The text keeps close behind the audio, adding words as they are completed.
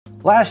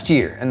Last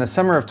year, in the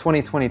summer of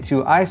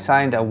 2022, I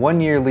signed a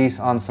one-year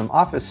lease on some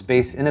office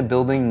space in a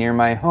building near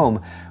my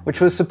home, which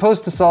was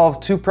supposed to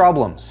solve two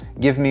problems: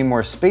 give me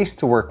more space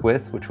to work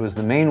with, which was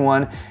the main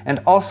one,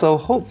 and also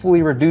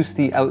hopefully reduce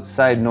the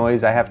outside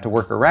noise I have to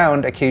work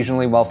around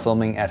occasionally while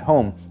filming at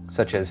home,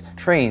 such as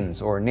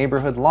trains or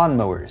neighborhood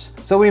lawnmowers.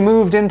 So we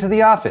moved into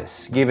the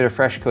office, gave it a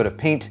fresh coat of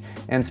paint,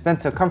 and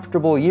spent a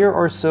comfortable year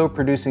or so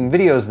producing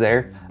videos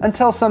there,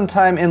 until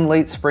sometime in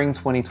late spring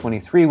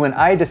 2023 when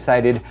I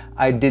decided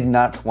I did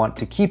not want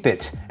to keep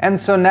it. And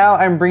so now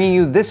I'm bringing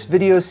you this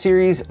video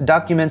series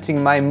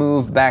documenting my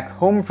move back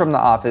home from the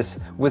office,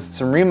 with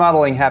some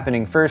remodeling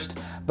happening first.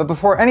 But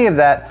before any of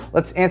that,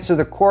 let's answer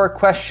the core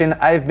question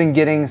I've been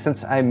getting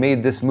since I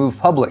made this move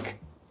public.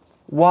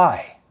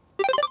 Why?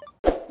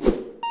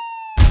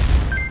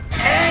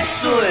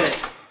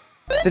 Excellent!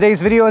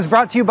 Today's video is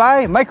brought to you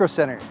by Micro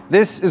Center.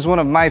 This is one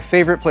of my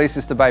favorite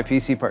places to buy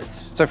PC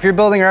parts. So if you're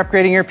building or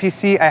upgrading your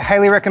PC, I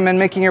highly recommend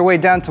making your way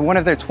down to one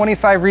of their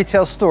 25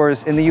 retail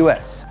stores in the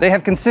US. They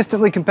have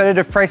consistently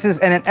competitive prices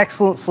and an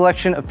excellent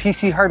selection of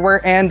PC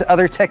hardware and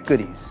other tech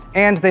goodies.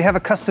 And they have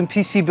a custom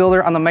PC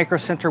builder on the Micro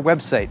Center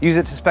website. Use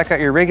it to spec out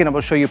your rig and it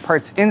will show you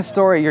parts in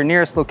store at your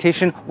nearest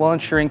location while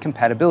ensuring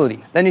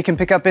compatibility. Then you can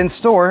pick up in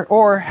store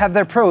or have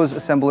their pros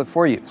assemble it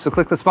for you. So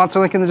click the sponsor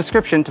link in the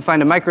description to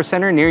find a Micro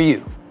Center near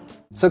you.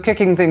 So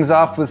kicking things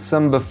off with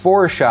some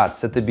before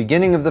shots at the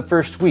beginning of the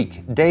first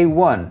week, day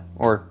one,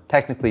 or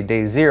technically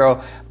day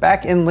zero,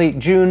 back in late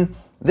June,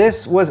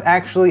 this was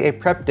actually a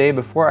prep day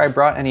before I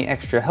brought any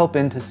extra help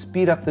in to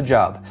speed up the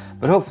job.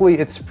 But hopefully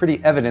it's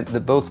pretty evident that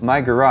both my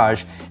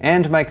garage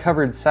and my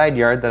covered side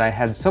yard that I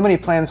had so many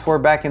plans for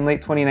back in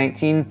late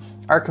 2019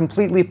 are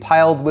completely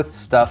piled with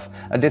stuff,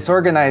 a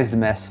disorganized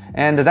mess,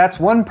 and that's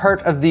one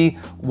part of the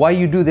why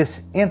you do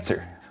this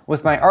answer.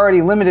 With my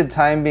already limited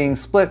time being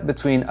split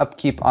between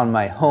upkeep on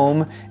my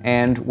home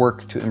and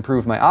work to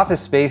improve my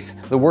office space,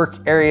 the work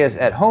areas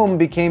at home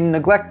became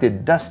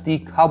neglected, dusty,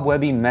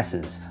 cobwebby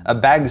messes. A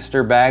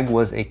bagster bag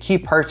was a key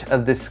part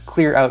of this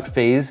clear out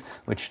phase,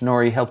 which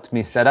Nori helped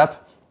me set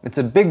up. It's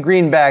a big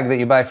green bag that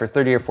you buy for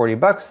 30 or 40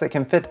 bucks that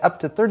can fit up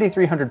to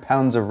 3,300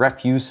 pounds of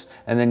refuse,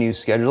 and then you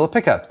schedule a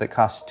pickup that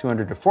costs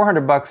 200 to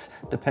 400 bucks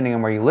depending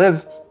on where you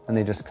live, and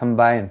they just come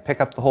by and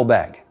pick up the whole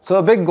bag. So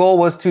a big goal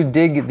was to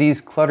dig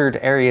these cluttered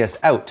areas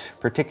out,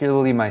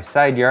 particularly my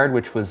side yard,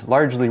 which was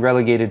largely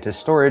relegated to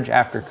storage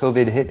after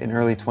COVID hit in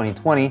early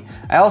 2020.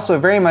 I also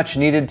very much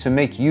needed to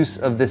make use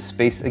of this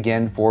space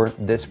again for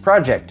this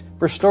project.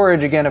 For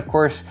storage again, of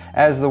course,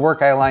 as the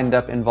work I lined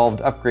up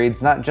involved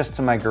upgrades not just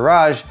to my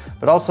garage,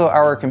 but also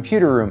our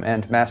computer room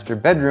and master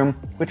bedroom,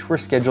 which were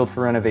scheduled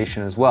for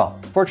renovation as well.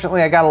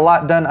 Fortunately, I got a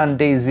lot done on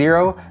day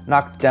zero,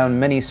 knocked down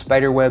many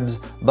spider webs,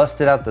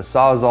 busted out the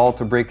Sawzall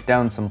to break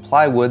down some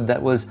plywood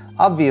that was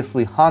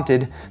obviously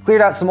haunted,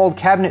 cleared out some old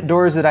cabinet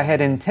doors that I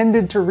had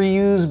intended to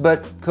reuse,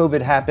 but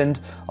COVID happened,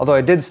 although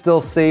I did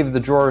still save the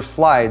drawer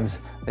slides.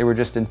 They were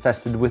just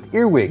infested with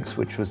earwigs,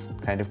 which was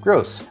kind of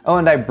gross. Oh,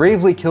 and I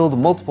bravely killed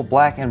multiple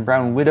black and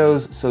brown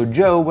widows so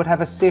Joe would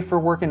have a safer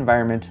work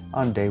environment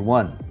on day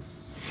one.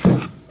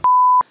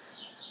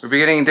 We're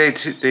beginning day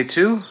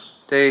two?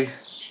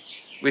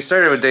 We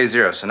started with day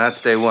zero, so now it's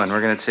day one.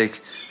 We're gonna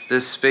take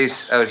this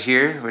space out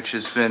here, which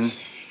has been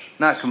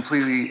not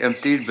completely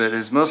emptied, but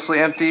is mostly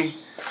empty.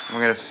 And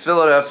we're gonna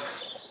fill it up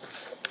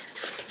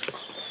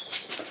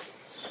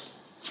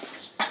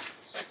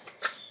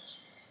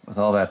with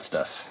all that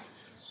stuff.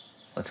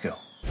 Let's go.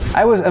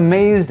 I was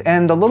amazed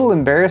and a little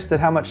embarrassed at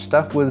how much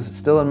stuff was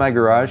still in my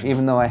garage,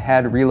 even though I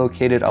had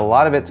relocated a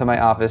lot of it to my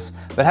office,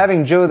 but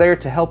having Joe there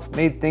to help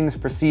made things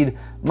proceed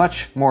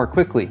much more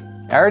quickly.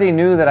 I already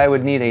knew that I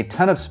would need a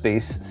ton of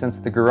space since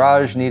the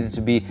garage needed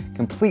to be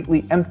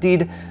completely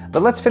emptied,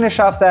 but let's finish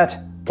off that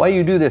why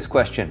you do this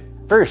question.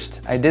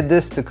 First, I did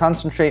this to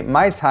concentrate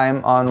my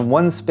time on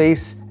one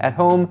space at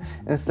home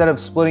instead of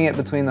splitting it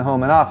between the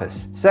home and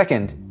office.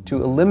 Second,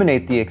 to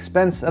eliminate the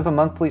expense of a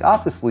monthly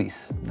office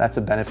lease. That's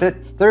a benefit.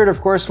 Third, of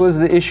course, was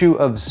the issue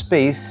of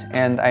space,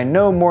 and I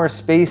know more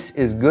space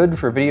is good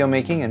for video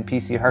making and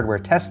PC hardware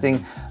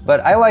testing,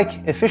 but I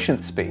like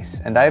efficient space,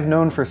 and I've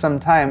known for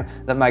some time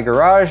that my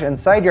garage and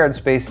side yard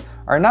space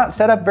are not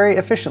set up very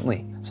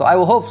efficiently. So I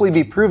will hopefully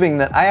be proving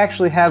that I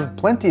actually have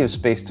plenty of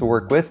space to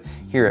work with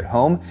here at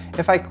home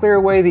if I clear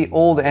away the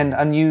old and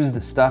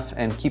unused stuff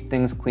and keep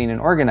things clean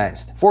and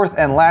organized. Fourth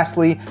and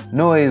lastly,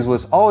 noise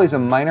was always a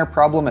minor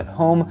problem at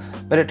home,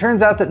 but it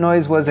turns out that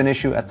noise was an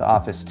issue at the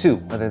office too,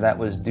 whether that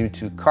was due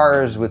to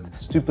cars with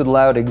stupid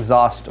loud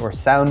exhaust or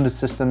sound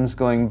systems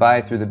going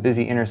by through the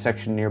busy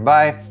intersection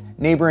nearby,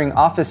 neighboring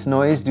office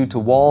noise due to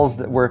walls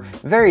that were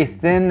very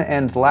thin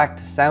and lacked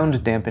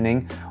sound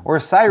dampening, or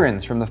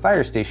sirens from the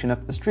fire station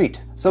up the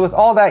street. So with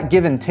all that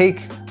give and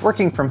take,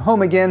 working from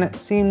home again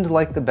seemed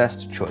like the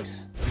best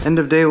choice. End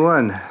of day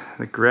one.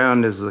 The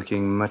ground is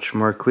looking much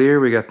more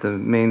clear. We got the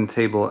main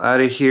table out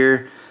of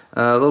here.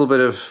 A little bit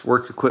of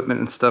work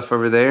equipment and stuff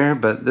over there,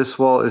 but this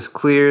wall is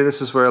clear.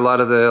 This is where a lot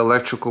of the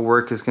electrical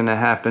work is gonna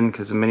happen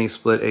because the mini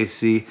split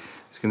AC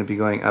is going to be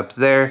going up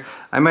there.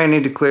 I might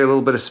need to clear a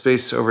little bit of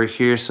space over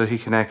here so he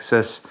can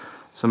access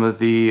some of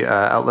the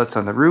outlets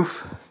on the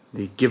roof.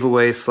 The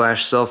giveaway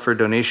slash sell for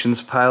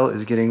donations pile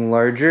is getting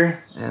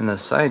larger, and the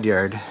side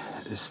yard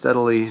is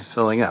steadily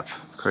filling up.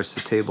 Of course,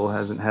 the table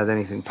hasn't had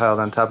anything piled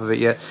on top of it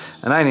yet,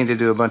 and I need to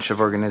do a bunch of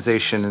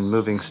organization and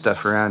moving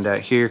stuff around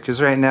out here,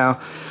 because right now,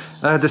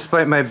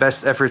 despite my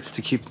best efforts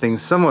to keep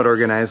things somewhat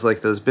organized,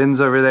 like those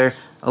bins over there,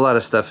 a lot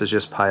of stuff is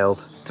just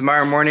piled.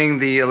 Tomorrow morning,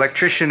 the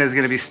electrician is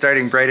going to be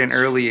starting bright and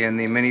early, and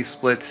the mini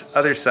split's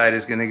other side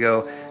is going to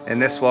go in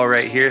this wall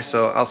right here,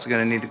 so also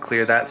going to need to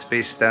clear that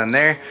space down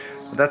there.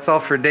 But that's all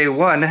for day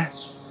 1,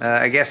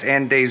 I guess,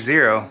 and day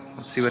 0.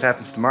 Let's see what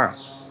happens tomorrow.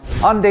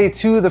 On day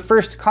 2, the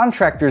first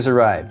contractors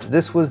arrived.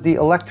 This was the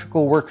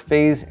electrical work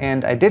phase,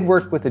 and I did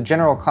work with a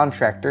general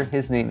contractor.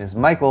 His name is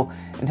Michael,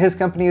 and his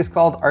company is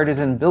called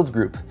Artisan Build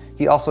Group.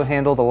 He also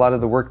handled a lot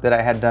of the work that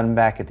I had done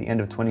back at the end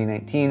of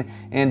 2019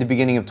 and the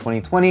beginning of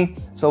 2020.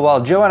 So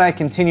while Joe and I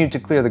continued to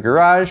clear the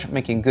garage,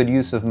 making good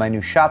use of my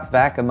new shop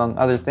vac among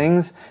other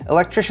things,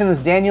 electricians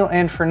Daniel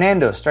and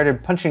Fernando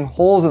started punching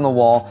holes in the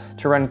wall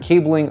to run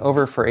cabling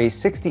over for a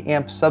 60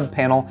 amp sub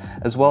panel,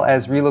 as well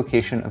as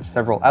relocation of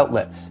several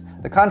outlets.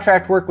 The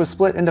contract work was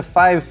split into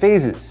 5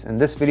 phases, and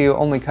this video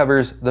only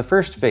covers the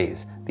first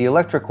phase, the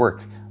electric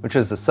work, which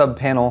is the sub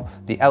panel,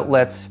 the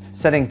outlets,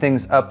 setting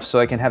things up so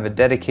I can have a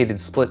dedicated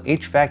split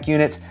HVAC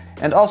unit,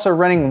 and also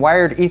running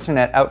wired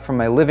Ethernet out from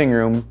my living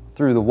room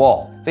through the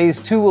wall.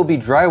 Phase 2 will be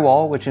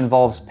drywall, which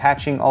involves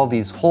patching all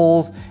these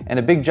holes, and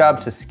a big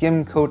job to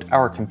skim coat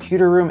our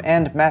computer room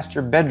and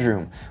master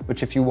bedroom,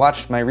 which if you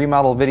watched my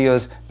remodel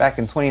videos back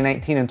in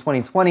 2019 and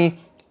 2020,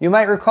 you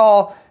might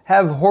recall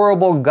have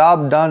horrible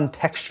gobbed-on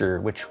texture,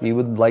 which we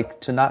would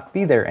like to not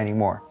be there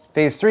anymore.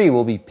 Phase 3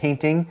 will be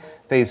painting,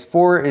 Phase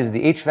 4 is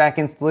the HVAC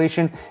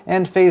installation,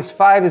 and Phase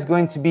 5 is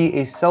going to be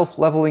a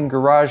self-leveling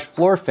garage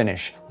floor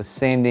finish with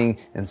sanding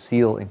and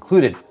seal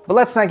included. But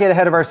let's not get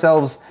ahead of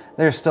ourselves,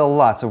 there's still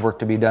lots of work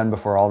to be done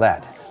before all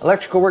that.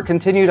 Electrical work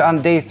continued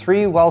on day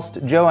 3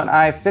 whilst Joe and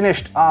I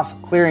finished off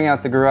clearing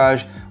out the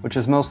garage, which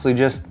is mostly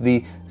just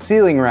the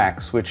ceiling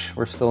racks, which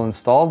were still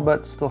installed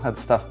but still had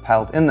stuff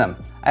piled in them.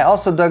 I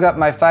also dug up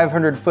my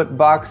 500-foot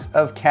box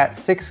of Cat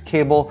 6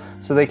 cable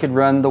so they could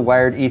run the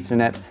wired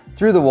Ethernet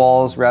through the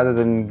walls rather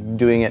than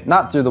doing it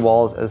not through the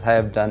walls as I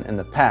have done in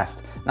the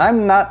past. Now,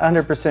 I'm not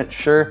 100%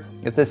 sure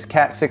if this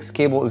Cat 6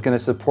 cable is going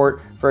to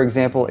support, for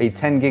example, a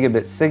 10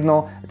 gigabit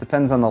signal. It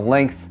depends on the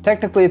length.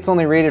 Technically, it's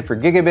only rated for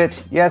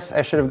gigabit. Yes,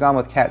 I should have gone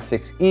with Cat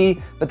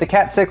 6e, but the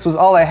Cat 6 was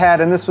all I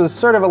had, and this was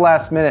sort of a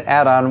last-minute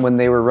add-on when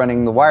they were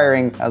running the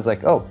wiring. I was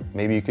like, oh,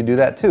 maybe you could do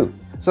that too.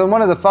 So in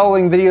one of the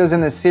following videos in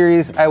this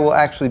series, I will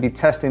actually be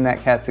testing that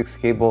Cat 6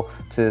 cable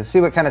to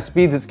see what kind of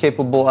speeds it's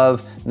capable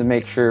of to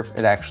make sure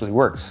it actually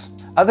works.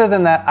 Other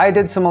than that, I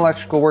did some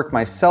electrical work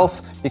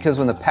myself because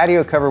when the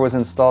patio cover was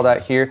installed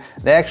out here,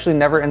 they actually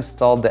never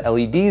installed the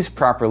LEDs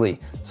properly.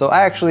 So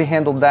I actually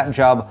handled that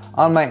job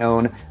on my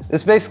own.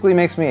 This basically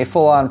makes me a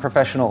full-on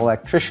professional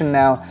electrician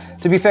now.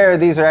 To be fair,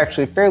 these are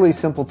actually fairly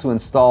simple to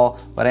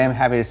install, but I am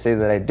happy to say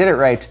that I did it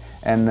right.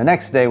 And the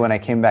next day when I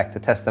came back to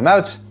test them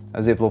out, I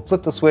was able to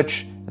flip the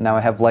switch, and now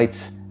I have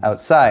lights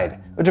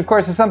outside. Which of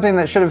course is something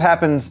that should have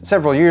happened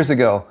several years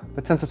ago,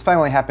 but since it's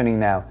finally happening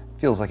now,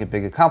 feels like a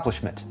big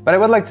accomplishment. But I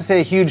would like to say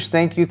a huge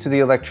thank you to the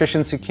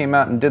electricians who came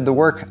out and did the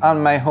work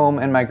on my home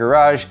and my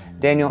garage.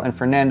 Daniel and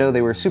Fernando,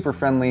 they were super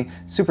friendly,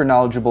 super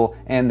knowledgeable,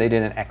 and they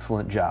did an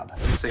excellent job.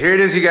 So here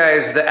it is, you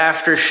guys, the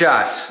after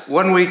shots.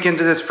 1 week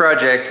into this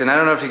project, and I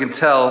don't know if you can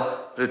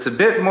tell, but it's a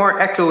bit more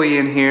echoey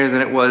in here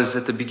than it was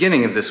at the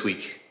beginning of this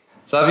week.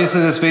 So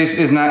obviously the space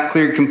is not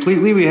cleared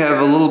completely. We have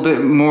a little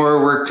bit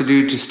more work to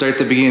do to start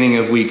the beginning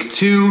of week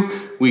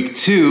 2. Week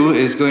 2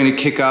 is going to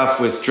kick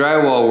off with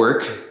drywall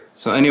work.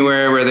 So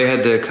anywhere where they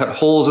had to cut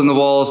holes in the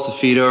walls to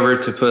feed over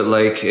to put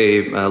like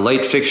a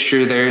light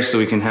fixture there so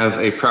we can have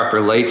a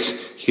proper light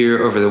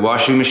here over the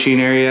washing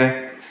machine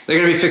area. They're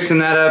gonna be fixing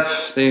that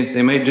up.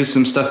 They might do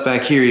some stuff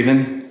back here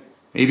even.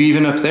 Maybe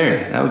even up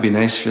there. That would be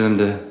nice for them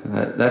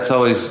to, that's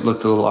always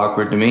looked a little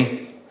awkward to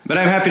me. But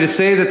I'm happy to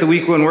say that the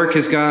week 1 work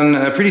has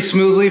gone pretty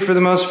smoothly for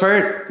the most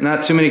part.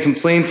 Not too many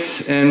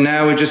complaints, and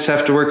now we just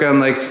have to work on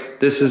like,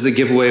 this is the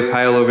giveaway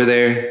pile over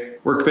there.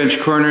 Workbench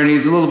corner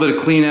needs a little bit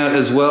of clean out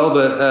as well,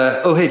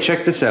 but oh hey,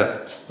 check this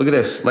out. Look at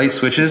this, light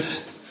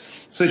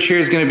switches. Switch here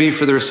is gonna be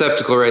for the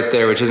receptacle right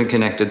there, which isn't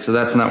connected, so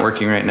that's not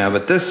working right now.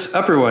 But this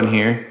upper one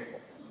here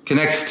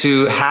connects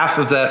to half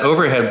of that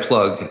overhead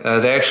plug.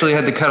 They actually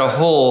had to cut a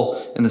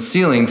hole in the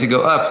ceiling to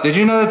go up. Did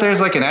you know that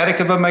there's like an attic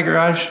above my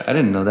garage? I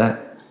didn't know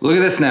that. Look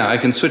at this now, I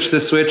can switch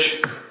this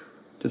switch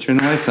to turn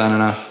the lights on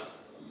and off.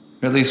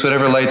 Or at least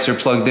whatever lights are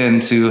plugged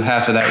into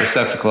half of that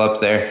receptacle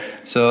up there.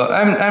 So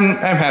I'm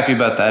happy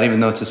about that, even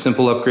though it's a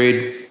simple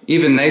upgrade.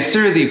 Even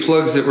nicer, the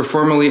plugs that were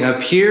formerly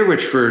up here,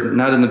 which were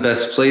not in the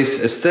best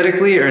place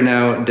aesthetically, are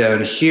now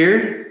down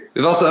here.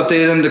 We've also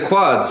updated them to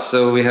quads,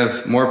 so we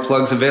have more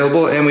plugs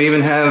available, and we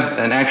even have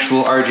an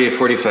actual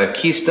RJ45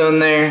 keystone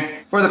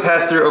there for the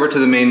pass-through over to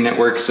the main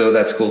network, so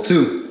that's cool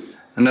too.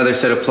 Another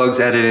set of plugs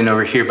added in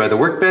over here by the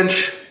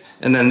workbench.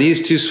 And then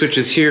these 2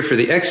 switches here for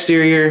the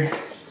exterior.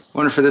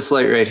 One for this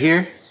light right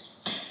here.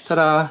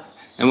 Ta-da!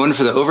 and one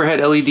for the overhead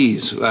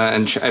LEDs.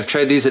 And I've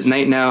tried these at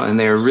night now, and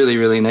they are really,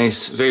 really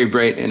nice, very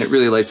bright, and it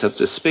really lights up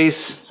this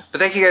space. But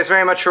thank you guys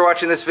very much for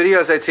watching this video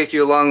as I take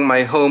you along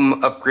my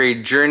home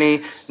upgrade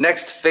journey.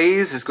 Next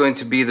phase is going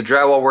to be the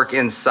drywall work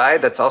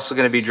inside. That's also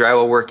going to be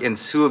drywall work in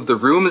 2 of the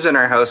rooms in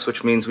our house,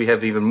 which means we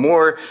have even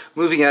more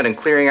moving out and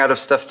clearing out of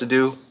stuff to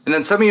do. And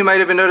then some of you might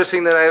have been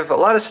noticing that I have a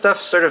lot of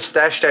stuff sort of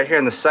stashed out here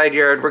in the side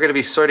yard. We're going to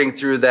be sorting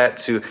through that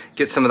to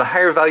get some of the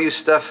higher value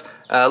stuff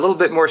a little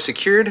bit more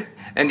secured.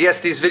 And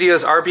yes, these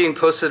videos are being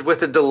posted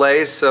with a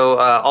delay, so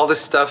all this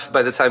stuff,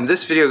 by the time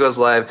this video goes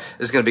live,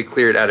 is going to be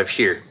cleared out of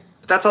here.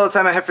 But that's all the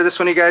time I have for this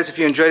one, you guys. If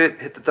you enjoyed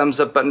it, hit the thumbs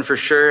up button for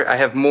sure. I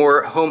have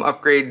more home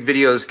upgrade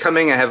videos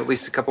coming. I have at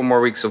least a couple more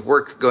weeks of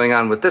work going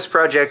on with this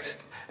project.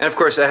 And of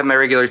course, I have my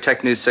regular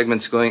tech news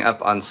segments going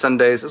up on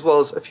Sundays, as well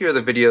as a few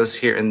other videos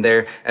here and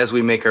there as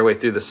we make our way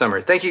through the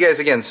summer. Thank you guys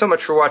again so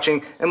much for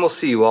watching, and we'll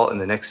see you all in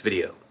the next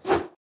video.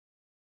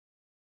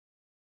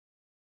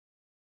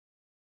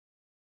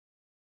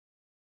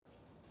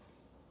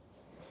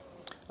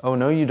 Oh,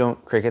 no you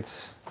don't,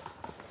 crickets.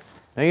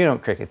 No you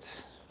don't,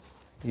 crickets.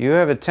 You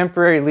have a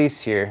temporary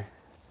lease here,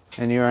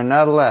 and you are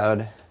not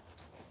allowed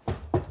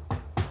to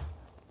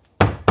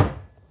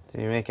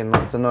be making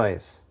lots of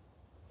noise.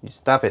 You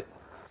stop it.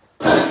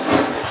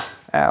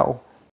 Ow.